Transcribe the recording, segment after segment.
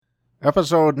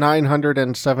Episode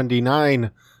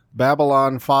 979,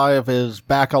 Babylon 5 is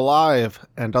back alive,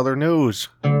 and other news.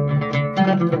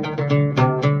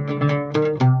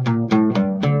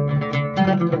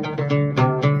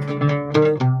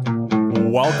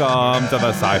 Welcome to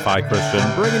the Sci-Fi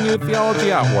Christian, bringing you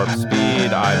theology at warp speed.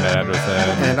 I'm Ed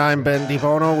Anderson. And I'm Ben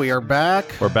Bono. We are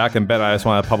back. We're back, and Ben, I just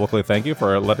want to publicly thank you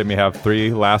for letting me have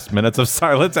 3 last minutes of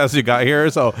silence as you got here.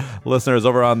 So listeners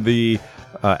over on the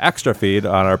extra feed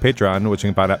on our Patreon, which you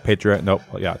can find at it's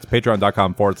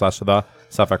patreon.com/the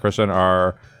Sci-Fi Christian.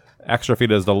 Our extra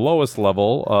feed is the lowest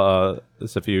level.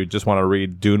 So if you just want to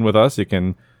read Dune with us, you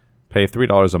can pay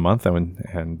 $3 a month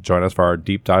and join us for our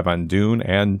deep dive on Dune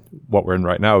and what we're in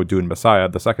right now, Dune Messiah,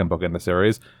 the second book in the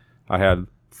series. I had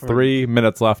 3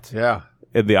 minutes left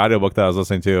in the audiobook that I was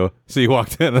listening to. So you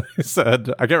walked in and I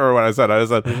said, I can't remember what I said. I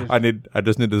said, I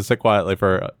just need to sit quietly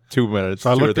for 2 minutes.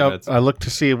 So I looked to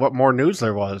see what more news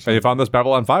there was. And you found this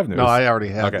Babylon 5 news? No, I already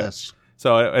had this.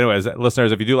 So anyways,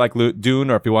 listeners, if you do like Dune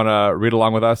or if you want to read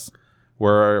along with us,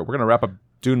 we're going to wrap up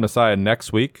Dune Messiah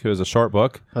next week. It was a short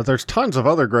book. There's tons of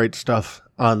other great stuff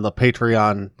on the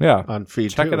Patreon on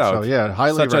feed. Check it out. So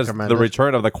highly recommend as the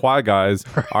return of the Quad Guys,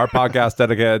 our podcast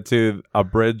dedicated to a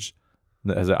bridge.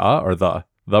 Is it or the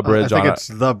bridge? I think it's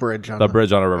the bridge on the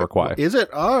bridge on a river Kwai. Is it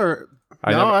or?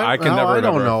 I don't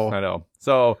know. I know.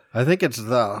 So I think it's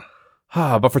the.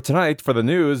 But for tonight, for the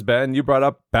news, Ben, you brought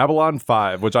up Babylon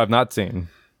 5, which I've not seen.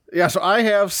 Yeah, so I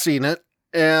have seen it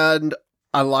and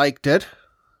I liked it.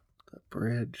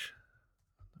 Bridge,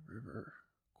 river,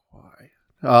 Kwai.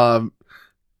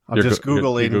 I'm just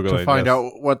Googling to find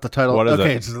out what the title. What is it?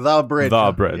 It's the bridge.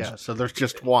 The bridge. Yeah, so there's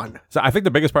just one. So I think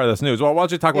the biggest part of this news. Well, why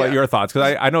don't you talk about your thoughts?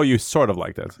 Because I know you sort of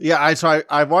liked it. Yeah,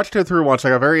 I watched it through once. I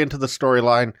got very into the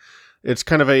storyline. It's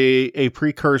kind of a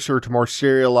precursor to more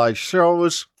serialized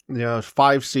shows.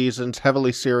 5 seasons,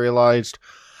 heavily serialized.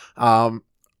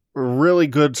 Really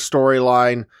good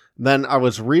storyline. Then I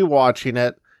was rewatching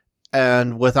it.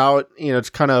 And without, it's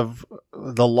kind of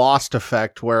the Lost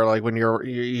effect where like when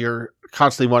you're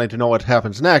constantly wanting to know what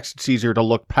happens next, it's easier to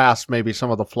look past maybe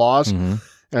some of the flaws. Mm-hmm.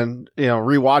 And,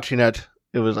 rewatching it,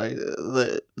 it was like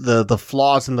the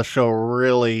flaws in the show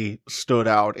really stood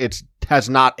out. It has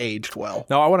not aged well.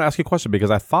 Now, I want to ask you a question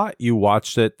because I thought you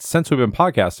watched it since we've been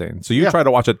podcasting. So you tried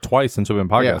to watch it twice since we've been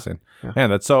podcasting. Yeah. Man,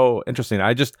 that's so interesting.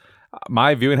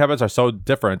 My viewing habits are so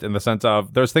different in the sense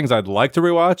of there's things I'd like to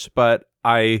rewatch, but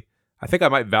I think I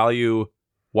might value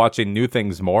watching new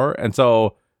things more. And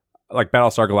so, like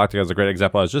Battlestar Galactica is a great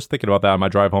example. I was just thinking about that on my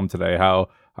drive home today, how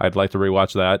I'd like to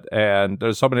rewatch that. And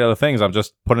there's so many other things, I'm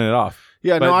just putting it off.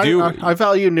 Yeah, I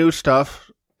value new stuff,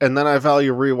 and then I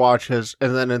value rewatches,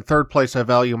 and then in third place, I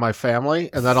value my family,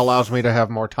 and that allows me to have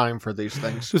more time for these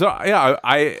things. So, yeah,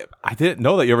 I didn't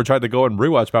know that you ever tried to go and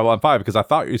rewatch Babylon 5, because I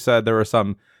thought you said there were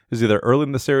some, it was either early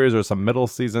in the series or some middle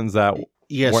seasons that...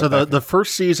 Yeah, so the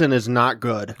first season is not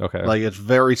good. Okay. Like, it's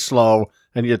very slow,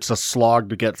 and it's a slog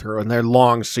to get through, and they're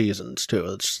long seasons,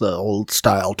 too. It's the old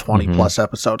style, 20-plus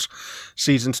episodes.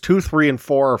 Seasons 2, 3, and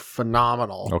 4 are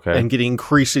phenomenal and getting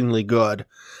increasingly good.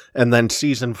 And then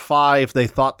season 5, they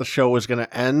thought the show was going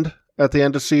to end at the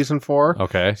end of season 4.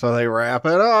 Okay. So they wrap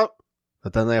it up,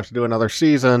 but then they have to do another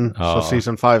season, so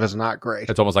season 5 is not great.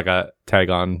 It's almost like a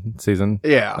tag-on season?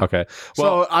 Yeah. Okay.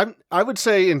 Well, so I would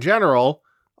say, in general...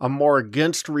 I'm more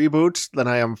against reboots than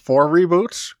I am for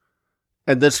reboots.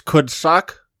 And this could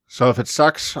suck. So if it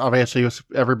sucks, obviously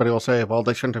everybody will say, well,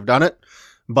 they shouldn't have done it.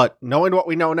 But knowing what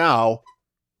we know now,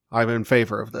 I'm in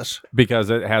favor of this.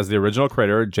 Because it has the original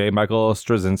creator, J. Michael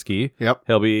Straczynski. Yep.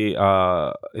 He'll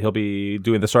be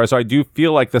doing the story. So I do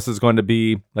feel like this is going to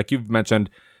be, like you've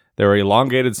mentioned, there were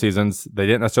elongated seasons. They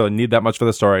didn't necessarily need that much for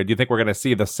the story. Do you think we're going to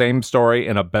see the same story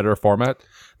in a better format?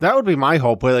 That would be my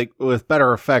hope, with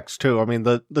better effects, too. I mean,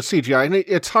 the CGI, and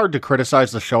it's hard to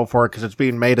criticize the show for it because it's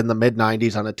being made in the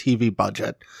mid-90s on a TV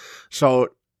budget. So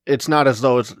it's not as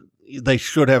though they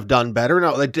should have done better.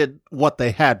 No, they did what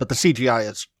they had, but the CGI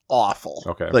is awful.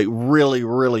 Okay. Like, really,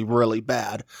 really, really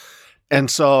bad. And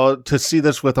so to see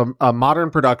this with a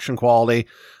modern production quality,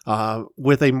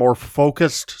 with a more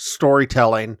focused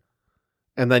storytelling,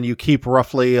 and then you keep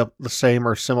roughly the same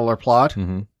or similar plot,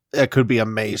 it could be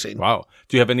amazing. Wow.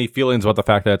 Do you have any feelings about the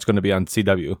fact that it's going to be on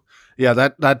CW? Yeah,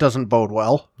 that doesn't bode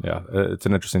well. Yeah, it's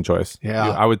an interesting choice.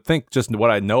 Yeah. I would think just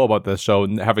what I know about this show,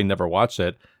 having never watched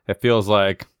it, it feels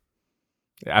like...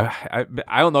 I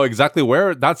don't know exactly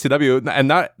where, not CW, and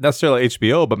not necessarily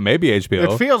HBO, but maybe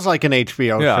HBO. It feels like an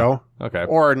HBO show. Okay.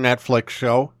 Or a Netflix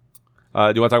show. Do you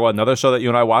want to talk about another show that you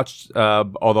and I watched,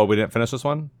 although we didn't finish this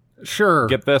one? Sure.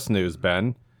 Get this news,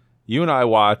 Ben. You and I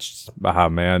watched,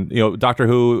 Doctor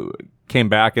Who came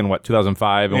back in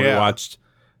 2005, and we watched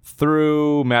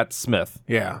through Matt Smith.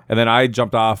 Yeah. And then I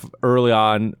jumped off early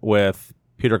on with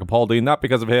Peter Capaldi. Not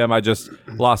because of him. I just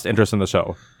lost interest in the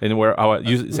show. And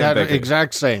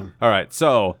Exact same. All right.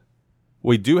 So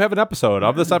we do have an episode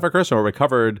of the Sci-Fi Christian where we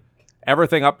covered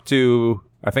everything up to,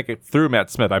 I think, through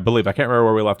Matt Smith, I believe. I can't remember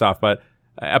where we left off, but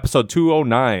episode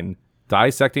 209,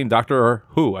 Dissecting Doctor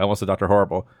Who. I almost said Dr.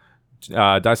 Horrible.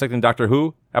 Dissecting Doctor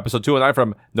Who, episode 209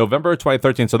 from November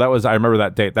 2013. So I remember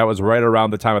that date. That was right around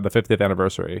the time of the 50th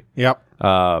anniversary. Yep.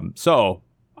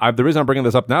 The reason I'm bringing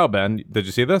this up now, Ben, did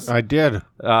you see this? I did.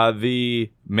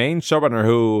 The main showrunner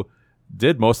who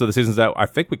did most of the seasons that I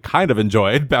think we kind of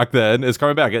enjoyed back then is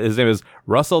coming back. His name is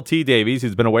Russell T. Davies.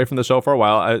 He's been away from the show for a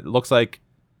while. It looks like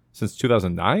since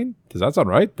 2009. Does that sound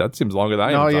right? That seems longer than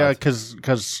I thought. Oh, yeah,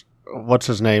 because what's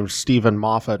his name? Stephen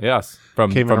Moffat. Yes,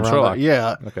 from Sherlock.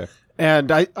 Yeah. Okay.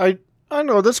 And I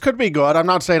know this could be good. I'm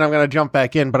not saying I'm going to jump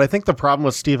back in, but I think the problem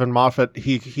with Stephen Moffat,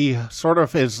 he sort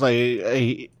of is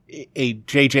a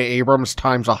J.J. Abrams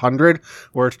times 100,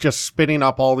 where it's just spinning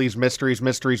up all these mysteries,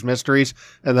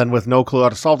 and then with no clue how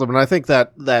to solve them. And I think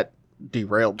that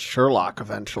derailed Sherlock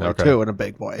eventually, too, in a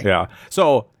big way. Yeah.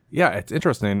 So, yeah, it's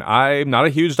interesting. I'm not a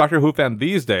huge Doctor Who fan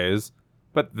these days,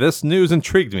 but this news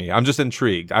intrigued me. I'm just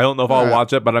intrigued. I don't know if I'll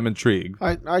watch it, but I'm intrigued.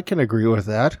 I can agree with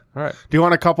that. All right. Do you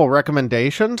want a couple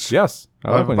recommendations? Yes.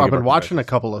 I've been watching a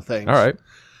couple of things. All right.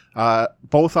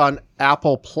 Both on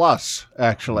Apple Plus,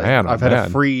 actually. Man, I've had a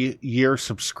free year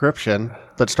subscription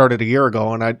that started a year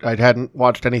ago, and I hadn't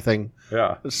watched anything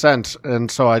since.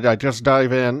 And so I just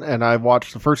dive in, and I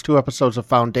watched the first 2 episodes of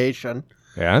Foundation.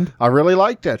 And? I really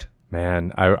liked it.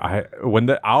 Man, I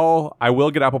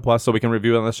will get Apple Plus so we can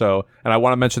review it on the show. And I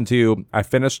want to mention to you, I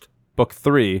finished book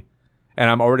 3, and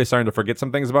I'm already starting to forget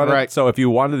some things about it. So if you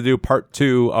wanted to do part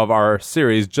 2 of our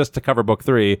series just to cover book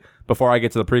 3 before I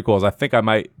get to the prequels, I think I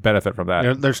might benefit from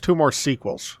that. There's 2 more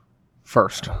sequels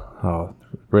first. Oh,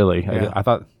 really? Yeah. I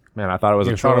thought it was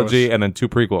a trilogy and then 2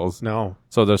 prequels. No.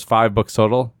 So there's 5 books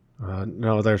total?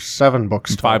 No, there's 7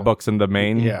 books total. 5 books in the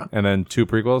main, and then 2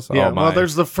 prequels? Yeah, oh, my. Well,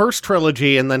 there's the first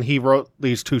trilogy, and then he wrote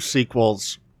these 2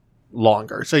 sequels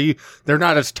longer. So they're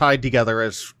not as tied together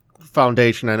as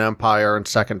Foundation and Empire and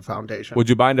Second Foundation. Would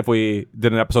you mind if we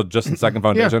did an episode just in Second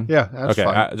Foundation? Yeah, that's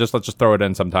fine. Let's just throw it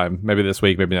in sometime. Maybe this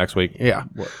week, maybe next week. Yeah.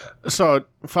 So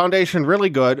Foundation,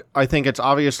 really good. I think it's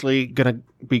obviously going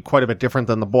to be quite a bit different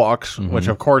than the books, which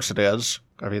of course it is.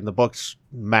 I mean, the book's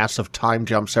massive time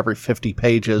jumps every 50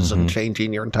 pages and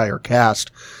changing your entire cast.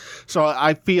 So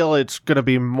I feel it's going to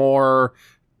be more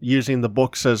using the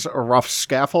books as a rough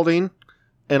scaffolding,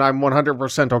 and I'm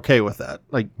 100% okay with that.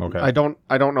 I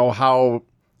don't know how.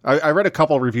 I read a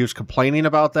couple of reviews complaining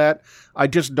about that. I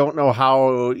just don't know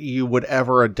how you would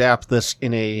ever adapt this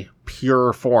in a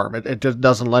pure form. It just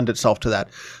doesn't lend itself to that.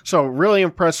 So really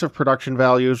impressive production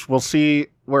values. We'll see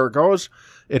where it goes.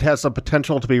 It has the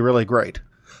potential to be really great.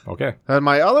 Okay. And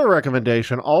my other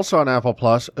recommendation, also on Apple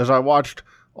Plus, is I watched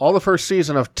all the first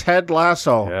season of Ted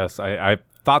Lasso. Yes, I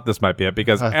thought this might be it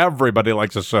because everybody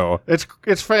likes the show.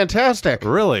 It's fantastic.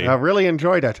 Really? I really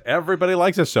enjoyed it. Everybody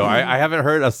likes this show. I haven't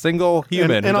heard a single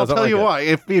human and who I'll doesn't tell like you it.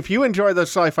 why. If you enjoy the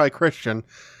Sci-Fi Christian,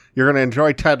 you're going to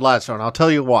enjoy Ted Lasso, and I'll tell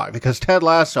you why. Because Ted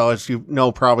Lasso, as you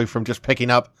know probably from just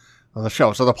picking up on the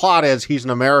show. So the plot is he's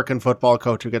an American football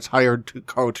coach who gets hired to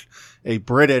coach a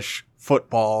British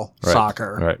football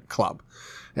soccer club,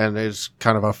 and is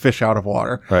kind of a fish out of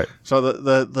water. Right. So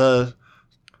the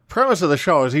premise of the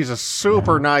show is he's a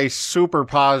super nice, super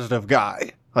positive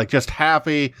guy, like just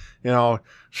happy,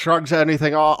 shrugs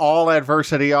anything, all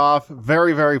adversity off,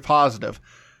 very, very positive.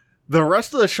 The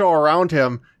rest of the show around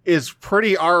him is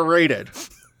pretty R-rated.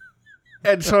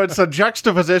 And so it's a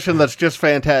juxtaposition that's just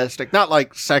fantastic. Not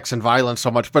like sex and violence so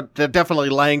much, but definitely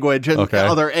language and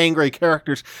other angry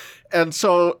characters. And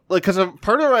so, because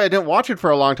part of why I didn't watch it for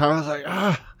a long time, I was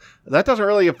like, that doesn't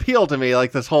really appeal to me,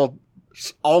 like this whole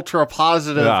ultra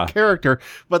positive character.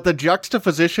 But the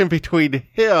juxtaposition between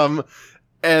him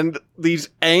and these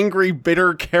angry,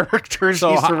 bitter characters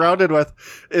he's surrounded with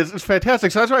is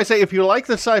fantastic. So that's why I say, if you like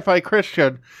the Sci-Fi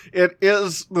Christian, it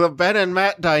is the Ben and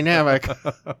Matt dynamic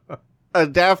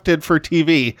adapted for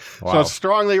TV. Wow. So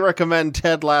strongly recommend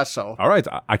Ted Lasso. All right.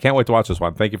 I can't wait to watch this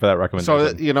one. Thank you for that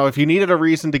recommendation. So, if you needed a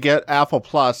reason to get Apple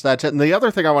Plus, that's it. And the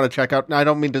other thing I want to check out, and I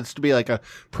don't mean this to be like a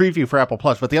preview for Apple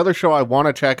Plus, but the other show I want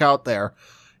to check out there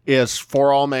is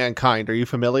For All Mankind. Are you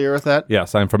familiar with that?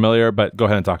 Yes, I'm familiar, but go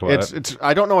ahead and talk about it.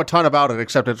 I don't know a ton about it,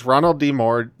 except it's Ronald D.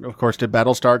 Moore, of course, did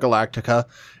Battlestar Galactica,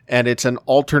 and it's an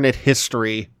alternate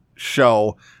history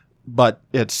show, but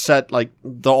it's set like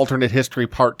the alternate history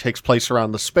part takes place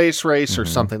around the space race or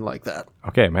something like that.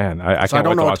 Okay, man. I can't wait to watch this. I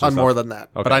don't know a ton more than that,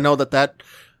 but I know that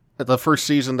the first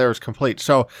season there is complete.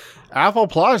 So Apple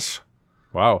Plus.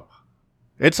 Wow.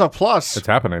 It's a plus. It's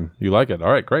happening. You like it.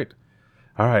 All right, great.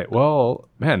 All right. Well,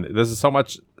 man, this is so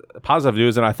much positive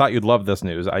news, and I thought you'd love this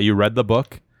news. You read the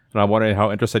book, and I'm wondering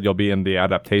how interested you'll be in the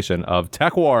adaptation of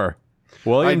Tech War.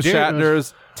 William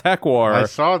Shatner's Tech War I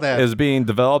saw that. is being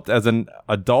developed as an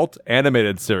adult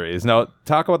animated series. Now,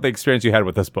 talk about the experience you had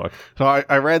with this book. So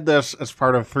I read this as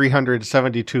part of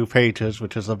 372 Pages,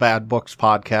 which is a Bad Books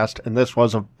podcast, and this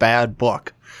was a bad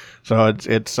book. So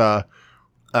it's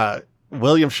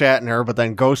William Shatner, but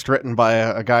then ghostwritten by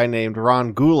a guy named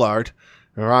Ron Goulart.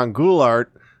 Ron Goulart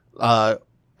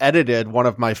edited one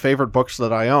of my favorite books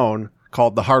that I own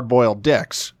called The Hard-Boiled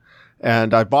Dicks.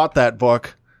 And I bought that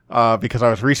book because I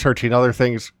was researching other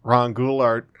things Ron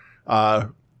Goulart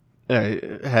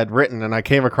had written, and I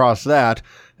came across that,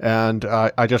 and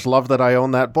I just love that I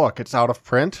own that book. It's out of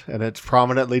print, and it's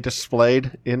prominently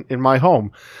displayed in my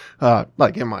home,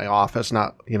 like in my office,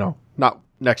 not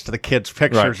next to the kids'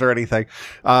 pictures or anything.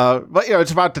 But,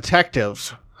 it's about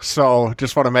detectives. So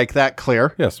just want to make that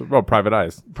clear. Yes. Well, Private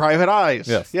Eyes. Private Eyes.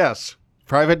 Yes.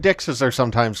 Private Dicks, as they're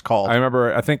sometimes called. I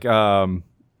remember, I think,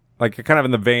 like kind of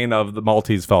in the vein of the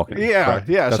Maltese Falcon. Yeah, correct?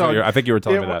 yeah. That's so I think you were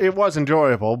telling me that. It was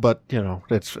enjoyable, but,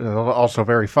 it's also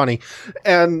very funny.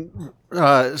 And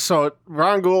so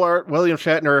Ron Goulart, William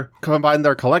Shatner combined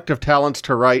their collective talents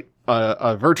to write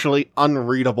a virtually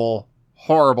unreadable,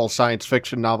 horrible science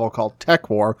fiction novel called Tech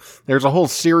War. There's a whole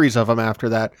series of them after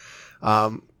that.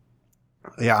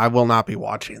 I will not be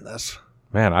watching this.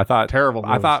 Man, I thought terrible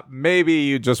news. I thought maybe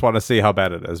you just want to see how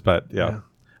bad it is, but yeah.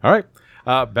 All right,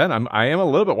 Ben, I am a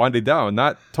little bit winding down,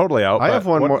 not totally out. I have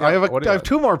one more. I have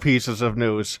two more pieces of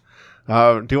news.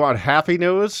 Do you want happy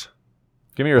news?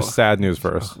 Give me your sad news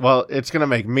first. Well, it's going to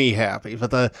make me happy,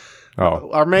 but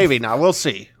or maybe not. We'll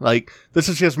see. Like, this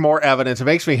is just more evidence. It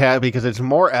makes me happy because it's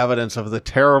more evidence of the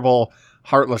terrible,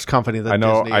 heartless company that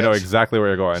Disney is. I know exactly where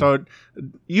you're going. So,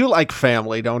 you like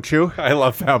Family, don't you? I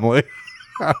love Family.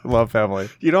 I love Family.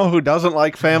 You know who doesn't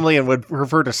like Family and would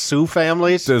prefer to sue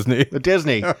families? Disney.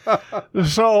 Disney.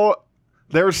 So,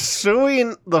 they're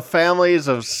suing the families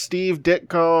of Steve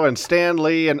Ditko and Stan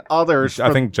Lee and others.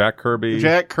 I think Jack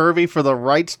Kirby for the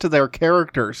rights to their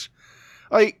characters.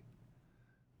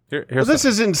 This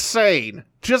is insane.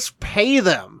 Just pay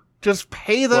them.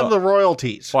 The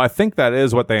royalties. Well, I think that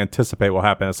is what they anticipate will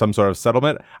happen as some sort of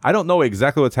settlement. I don't know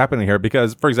exactly what's happening here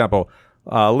because, for example,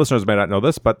 listeners may not know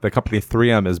this, but the company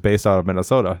 3M is based out of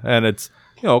Minnesota, and it's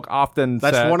often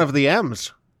that's one of the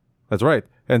M's. That's right,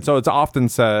 and so it's often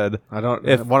said one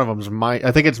of them's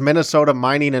I think it's Minnesota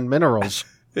Mining and Minerals.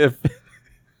 I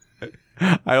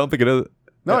don't think it is.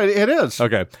 No, it is.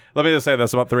 Okay, let me just say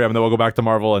this about 3M, and then we'll go back to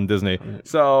Marvel and Disney.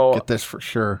 So get this for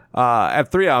sure.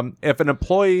 At 3M, if an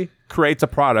employee creates a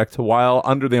product while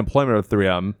under the employment of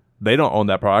 3M, they don't own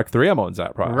that product. 3M owns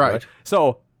that product. Right.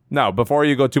 So now, before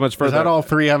you go too much further, is that all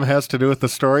 3M has to do with the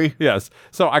story? Yes.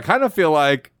 So I kind of feel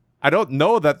like I don't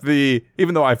know that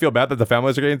even though I feel bad that the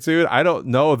families are getting sued, I don't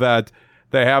know that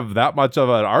they have that much of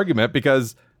an argument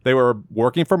because they were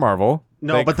working for Marvel.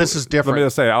 No, but this is different. Let me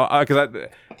just say, because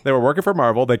they were working for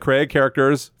Marvel. They created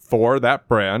characters for that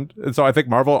brand, and so I think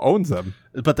Marvel owns them.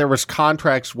 But there was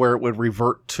contracts where it would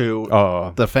revert to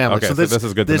the family. Okay, so this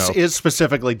is good to know. This is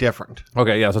specifically different.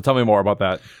 Okay, yeah, so tell me more about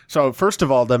that. So first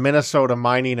of all, the Minnesota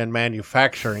Mining and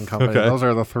Manufacturing Company, those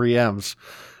are the 3Ms.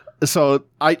 So,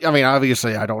 I mean,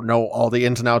 obviously, I don't know all the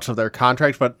ins and outs of their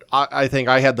contracts, but I think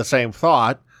I had the same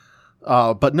thought.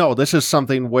 But no, this is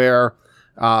something where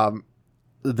there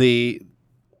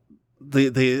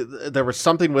was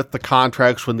something with the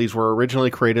contracts when these were originally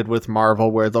created with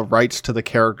Marvel where the rights to the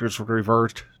characters would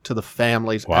revert to the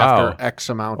families after X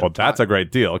amount of time. Well, that's a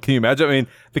great deal. Can you imagine? I mean,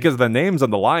 because the names on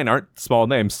the line aren't small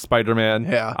names.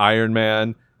 Spider-Man, Iron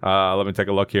Man. Let me take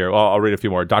a look here. Well, I'll read a few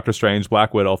more. Doctor Strange,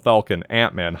 Black Widow, Falcon,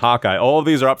 Ant-Man, Hawkeye. All of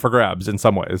these are up for grabs in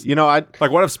some ways.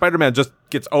 Like, what if Spider-Man just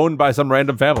gets owned by some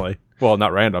random family? Well,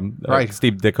 not random. Right.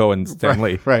 Steve Ditko and Stan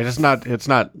Lee. Right. It's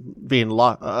not being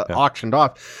auctioned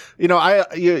off.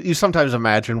 You sometimes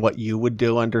imagine what you would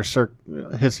do under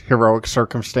his heroic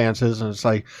circumstances. And it's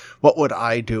like, what would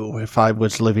I do if I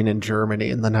was living in Germany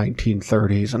in the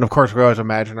 1930s? And of course, we always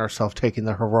imagine ourselves taking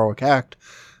the heroic act.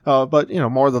 But,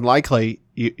 more than likely,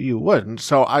 you wouldn't.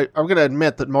 So I'm going to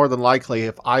admit that more than likely,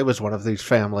 if I was one of these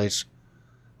families,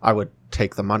 I would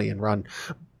take the money and run.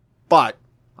 But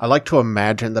I like to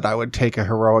imagine that I would take a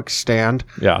heroic stand,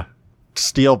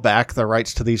 steal back the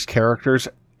rights to these characters,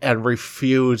 and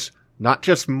refuse not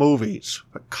just movies,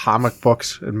 but comic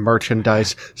books and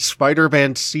merchandise.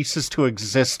 Spider-Man ceases to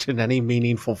exist in any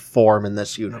meaningful form in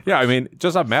this universe. Yeah, I mean,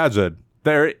 just imagine.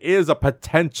 There is a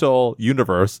potential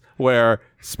universe where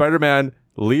Spider-Man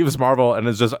leaves Marvel and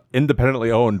is just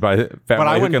independently owned by family. But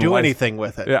I wouldn't do anything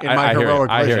with it. Yeah, in my heroic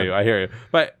vision. I hear you.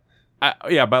 But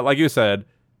but like you said,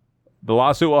 the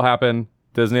lawsuit will happen.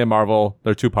 Disney and Marvel,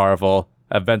 they're too powerful.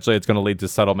 Eventually, it's going to lead to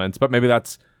settlements. But maybe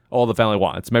that's all the family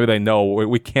wants. Maybe they know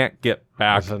we can't get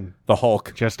back the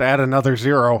Hulk. Just add another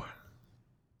zero.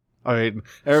 I mean,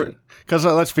 because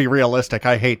let's be realistic.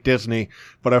 I hate Disney,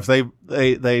 but if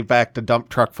they backed a dump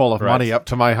truck full of money up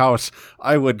to my house,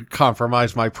 I would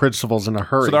compromise my principles in a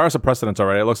hurry. So there are some precedents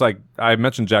already. It looks like I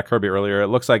mentioned Jack Kirby earlier. It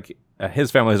looks like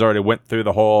his family has already went through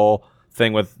the whole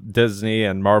thing with Disney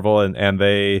and Marvel, and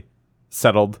they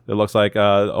settled. It looks like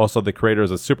also the creators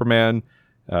of Superman,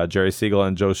 Jerry Siegel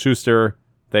and Joe Shuster,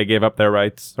 they gave up their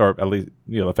rights, or at least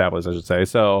the families, I should say.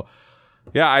 So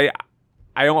yeah,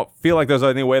 I don't feel like there's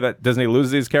any way that Disney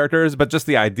loses these characters, but just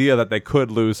the idea that they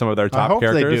could lose some of their top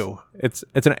characters. I hope they do.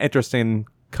 It's an interesting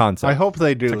concept. I hope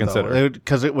they do, to consider,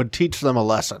 because it would teach them a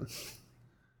lesson.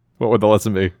 What would the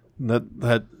lesson be?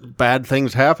 That bad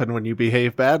things happen when you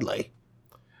behave badly.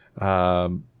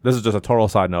 This is just a total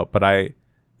side note, but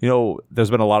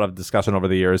there's been a lot of discussion over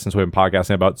the years since we've been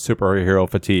podcasting about superhero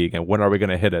fatigue and when are we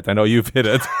going to hit it. I know you've hit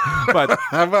it, but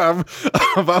I'm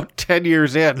about 10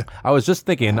 years in. I was just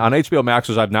thinking on HBO Max,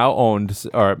 which I've now owned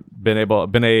or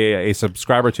been a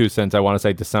subscriber to since I want to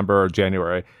say December or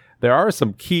January. There are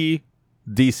some key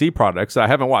DC products that I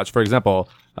haven't watched. For example,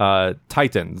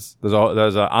 Titans. There's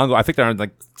a ongoing. I think they're in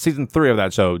like season 3 of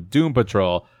that show. Doom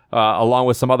Patrol, along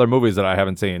with some other movies that I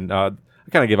haven't seen. I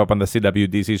kind of gave up on the CW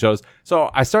DC shows. So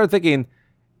I started thinking,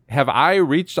 have I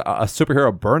reached a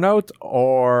superhero burnout,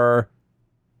 or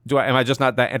am I just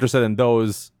not that interested in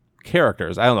those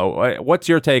characters? I don't know. What's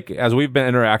your take as we've been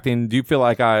interacting? Do you feel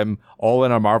like I'm all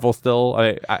in on Marvel still?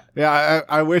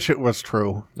 I wish it was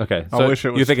true. Okay. So I wish it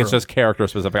was you think true. It's just character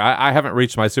specific? I haven't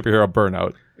reached my superhero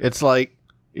burnout. It's like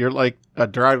you're like a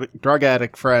drug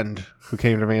addict friend who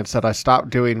came to me and said, I stopped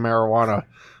doing marijuana.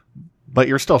 But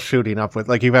you're still shooting up with,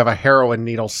 like, you have a heroin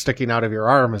needle sticking out of your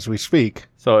arm as we speak.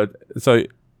 So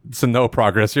no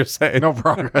progress, you're saying? No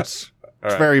progress.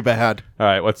 It's very bad. All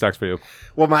right, what's next for you?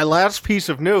 Well, my last piece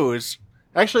of news,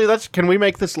 actually, can we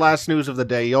make this last news of the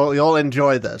day? You'll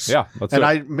enjoy this. Yeah, let's do it.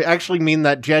 And I actually mean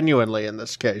that genuinely in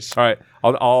this case. All right,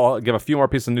 I'll give a few more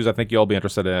pieces of news I think you'll be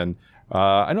interested in.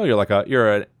 I know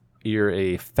you're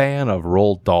a fan of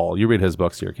Roald Dahl. You read his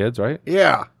books to your kids, right?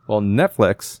 Yeah. Well,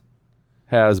 Netflix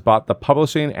has bought the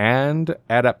publishing and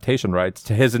adaptation rights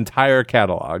to his entire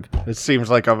catalog. This seems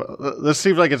like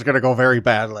it's going to go very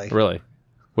badly. Really?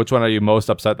 Which one are you most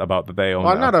upset about that they own?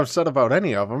 Well, I'm not upset about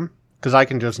any of them because I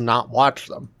can just not watch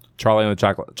them. Charlie and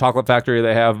the Chocolate Factory.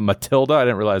 They have Matilda. I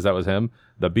didn't realize that was him.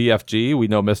 The BFG. We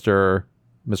know Mr.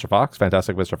 Fox.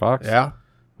 Fantastic Mr. Fox. Yeah.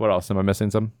 What else? Am I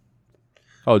missing some?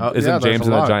 Oh, isn't James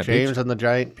and the Giant Peach? James and the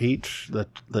Giant Peach.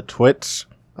 The Twits.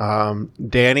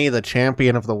 Danny, the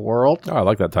Champion of the World. Oh, I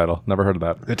like that title. Never heard of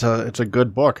that. It's a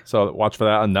good book. So watch for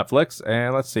that on Netflix.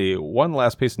 And let's see, one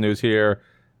last piece of news here.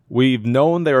 We've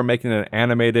known they were making an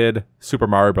animated Super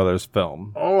Mario Brothers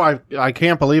film. Oh, I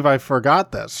can't believe I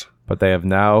forgot this. But they have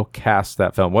now cast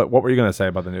that film. What were you going to say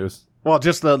about the news? Well,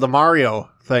 just the Mario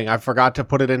thing. I forgot to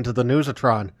put it into the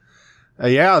Newsatron.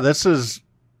 Yeah, this is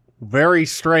very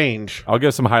strange. I'll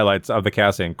give some highlights of the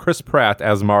casting. Chris Pratt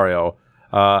as Mario.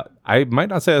 I might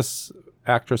not say this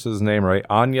actress's name right.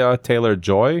 Anya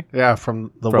Taylor-Joy. Yeah,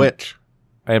 from The Witch.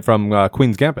 And from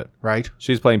Queen's Gambit. Right.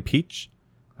 She's playing Peach.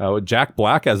 Jack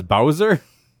Black as Bowser.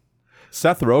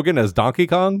 Seth Rogen as Donkey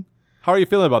Kong. How are you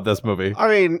feeling about this movie? I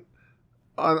mean,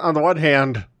 on the one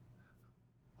hand,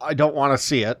 I don't want to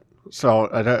see it, so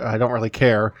I don't really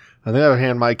care. On the other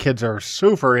hand, my kids are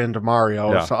super into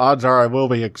Mario, so odds are I will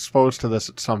be exposed to this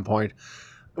at some point.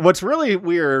 What's really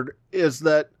weird is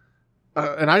that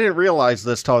and I didn't realize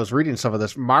this till I was reading some of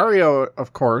this. Mario,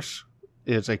 of course,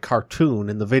 is a cartoon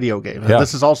in the video game. And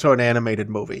this is also an animated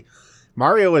movie.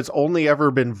 Mario has only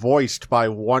ever been voiced by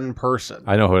one person.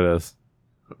 I know who it is.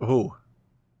 Who?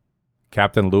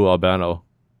 Captain Lou Albano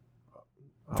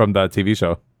from the TV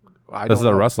show. This is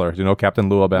a wrestler. Do you know Captain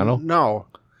Lou Albano? No.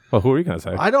 Well, who are you going to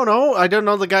say? I don't know. I don't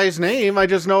know the guy's name. I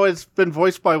just know it's been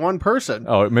voiced by one person.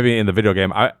 Oh, maybe in the video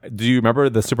game. Do you remember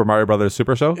the Super Mario Brothers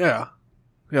Super Show? Yeah.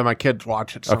 Yeah, my kids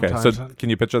watch it sometimes. Okay, so can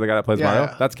you picture the guy that plays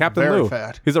Mario? That's Captain Lou.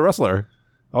 Fat. He's a wrestler.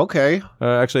 Okay.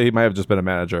 Actually, he might have just been a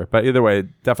manager. But either way,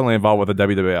 definitely involved with the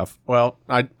WWF. Well,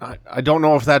 I don't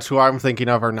know if that's who I'm thinking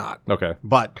of or not. Okay.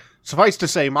 But suffice to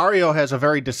say, Mario has a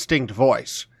very distinct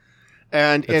voice.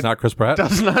 And it's not Chris Pratt?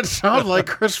 Does not sound like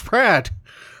Chris Pratt.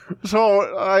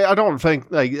 So I don't think,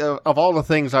 of all the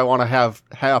things I want to have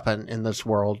happen in this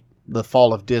world, the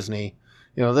fall of Disney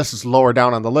this is lower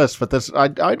down on the list, but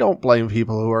I don't blame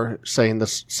people who are saying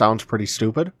this sounds pretty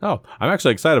stupid. Oh, I'm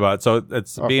actually excited about it. So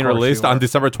it's being released on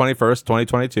December 21st,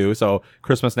 2022. So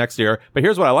Christmas next year. But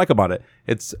here's what I like about it.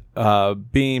 It's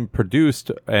being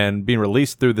produced and being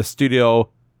released through the studio,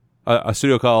 a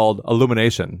studio called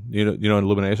Illumination. You know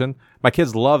Illumination? My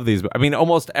kids love these. I mean,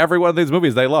 almost every one of these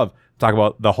movies they love. Talk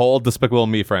about the whole Despicable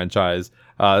Me franchise.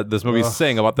 This movie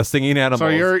Sing, about the singing animals. So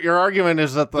your argument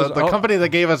is that the company that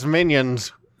gave us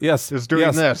Minions is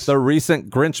doing this. The recent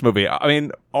Grinch movie. I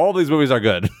mean, all these movies are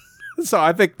good. So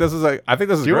I think this is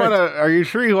great. Are you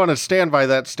sure you want to stand by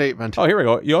that statement? Oh, here we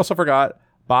go. You also forgot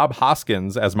Bob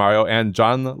Hoskins as Mario and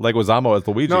John Leguizamo as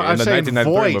Luigi in the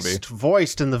 1993 movie.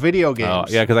 Voiced in the video games.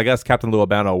 Oh, yeah, because I guess Captain Lou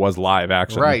Albano was live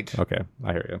action. Right. Okay,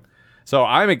 I hear you. So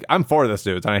I'm for this,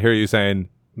 dudes, and I hear you saying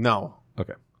no.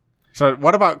 Okay. So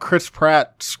what about Chris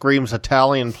Pratt screams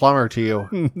Italian plumber to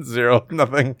you? 0,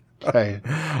 nothing. Okay.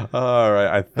 All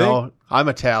right. I think no, I'm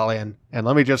Italian, and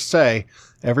let me just say,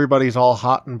 everybody's all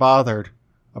hot and bothered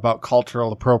about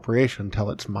cultural appropriation until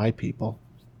it's my people.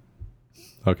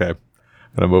 Okay.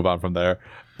 I'm going to move on from there.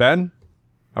 Ben,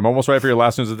 I'm almost ready for your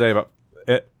last news of the day,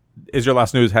 but is your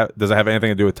last news, does it have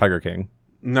anything to do with Tiger King?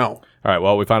 No. All right.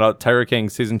 Well, we found out Tiger King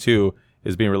Season 2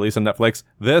 is being released on Netflix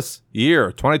this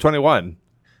year, 2021.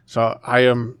 So I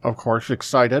am, of course,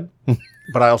 excited,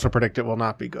 but I also predict it will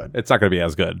not be good. It's not going to be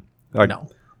as good. No.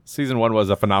 Season 1 was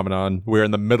a phenomenon. We're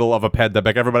in the middle of a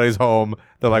pandemic. Everybody's home.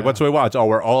 They're like, what should we watch? Oh,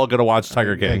 we're all going to watch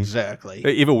Tiger King. Exactly.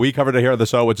 Even we covered it here on the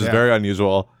show, which is very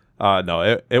unusual.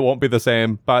 No, it won't be the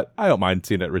same, but I don't mind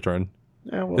seeing it return.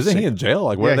 Yeah, we'll Isn't see. he in jail?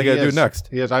 Like, what are they going to do next?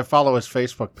 He is. I follow his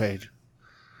Facebook page.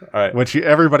 All right. Which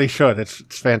everybody should. It's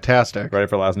fantastic. Ready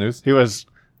for last news? He was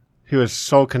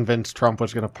so convinced Trump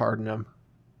was going to pardon him.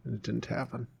 And it didn't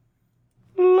happen.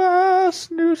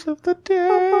 Last news of the day.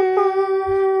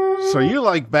 So you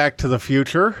like Back to the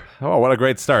Future? Oh, what a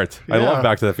great start. Yeah. I love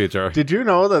Back to the Future. Did you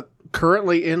know that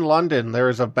currently in London there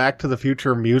is a Back to the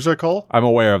Future musical? I'm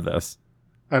aware of this.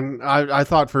 And I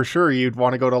thought for sure you'd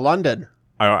want to go to London.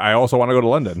 I also want to go to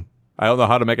London. I don't know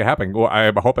how to make it happen. Well,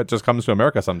 I hope it just comes to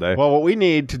America someday. Well, what we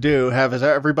need to do is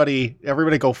everybody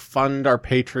go fund our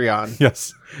Patreon.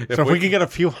 Yes. If we can get a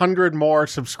few hundred more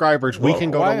subscribers, we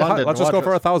can go to London. Let's just go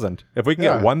for 1,000. If we can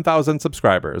get 1,000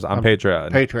 subscribers on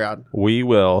Patreon, we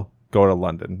will go to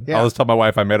London. Yeah. I'll just tell my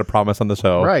wife I made a promise on the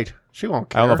show. Right. She won't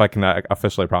care. I don't know if I can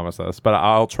officially promise this, but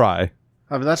I'll try.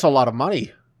 I mean, that's a lot of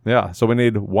money. Yeah. So we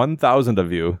need 1,000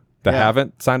 of you that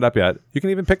haven't signed up yet. You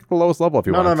can even pick the lowest level if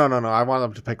you want. No. I want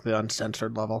them to pick the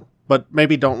uncensored level. But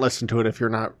maybe don't listen to it if you're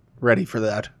not ready for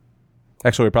that.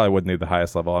 Actually, we probably would need the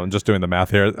highest level. I'm just doing the math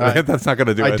here. That's not going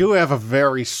to do it. I do have a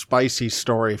very spicy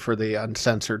story for the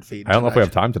uncensored feed I don't know if we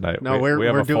have time tonight. No, we're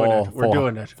doing it. We're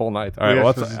doing it. Full night. All right,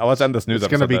 let's end this news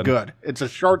episode. It's going to be good. It's a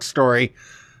short story,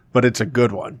 but it's a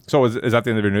good one. So is that the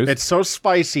end of your news? It's so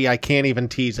spicy, I can't even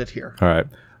tease it here. All right.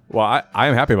 Well, I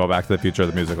am happy about Back to the Future,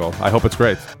 the musical. I hope it's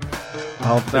great.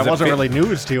 Well, that wasn't really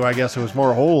news to you. I guess it was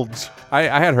more olds. I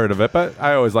had heard of it, but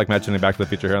I always like mentioning Back to the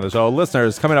Future here on the show.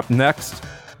 Listeners, coming up next,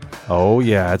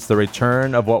 it's the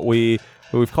return of what we've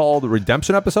called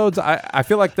redemption episodes. I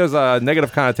feel like there's a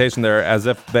negative connotation there, as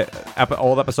if the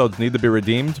old episodes need to be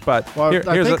redeemed. But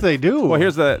I think they do. Well,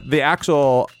 here's the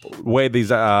actual way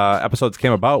these episodes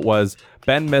came about was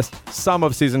Ben missed some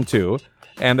of season 2.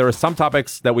 And there were some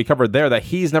topics that we covered there that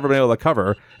he's never been able to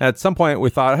cover. And at some point,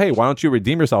 we thought, hey, why don't you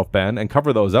redeem yourself, Ben, and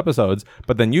cover those episodes?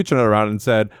 But then you turned it around and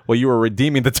said, well, you were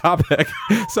redeeming the topic.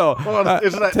 So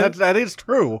that is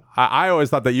true. I always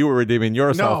thought that you were redeeming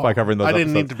yourself by covering those episodes. I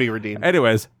didn't need to be redeemed.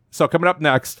 Anyways, so coming up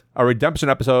next, a redemption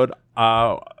episode.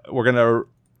 We're going to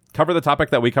cover the topic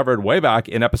that we covered way back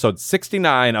in episode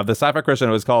 69 of the Sci-Fi Christian.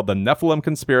 It was called The Nephilim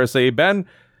Conspiracy. Ben,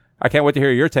 I can't wait to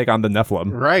hear your take on the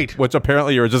Nephilim. Right. Which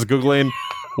apparently you were just Googling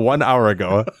 1 hour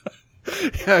ago.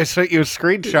 Yeah, I sent you a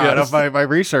screenshot of my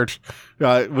research.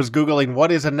 Was Googling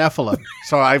what is a Nephilim.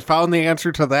 So I found the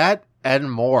answer to that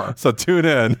and more. So tune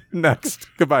in next.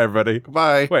 Goodbye, everybody.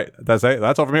 Goodbye. Wait, that's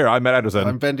all from here. I'm Matt Anderson.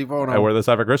 I'm Ben Bono. And we're the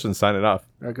Sci-Fi Christians signing off.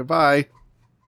 Goodbye.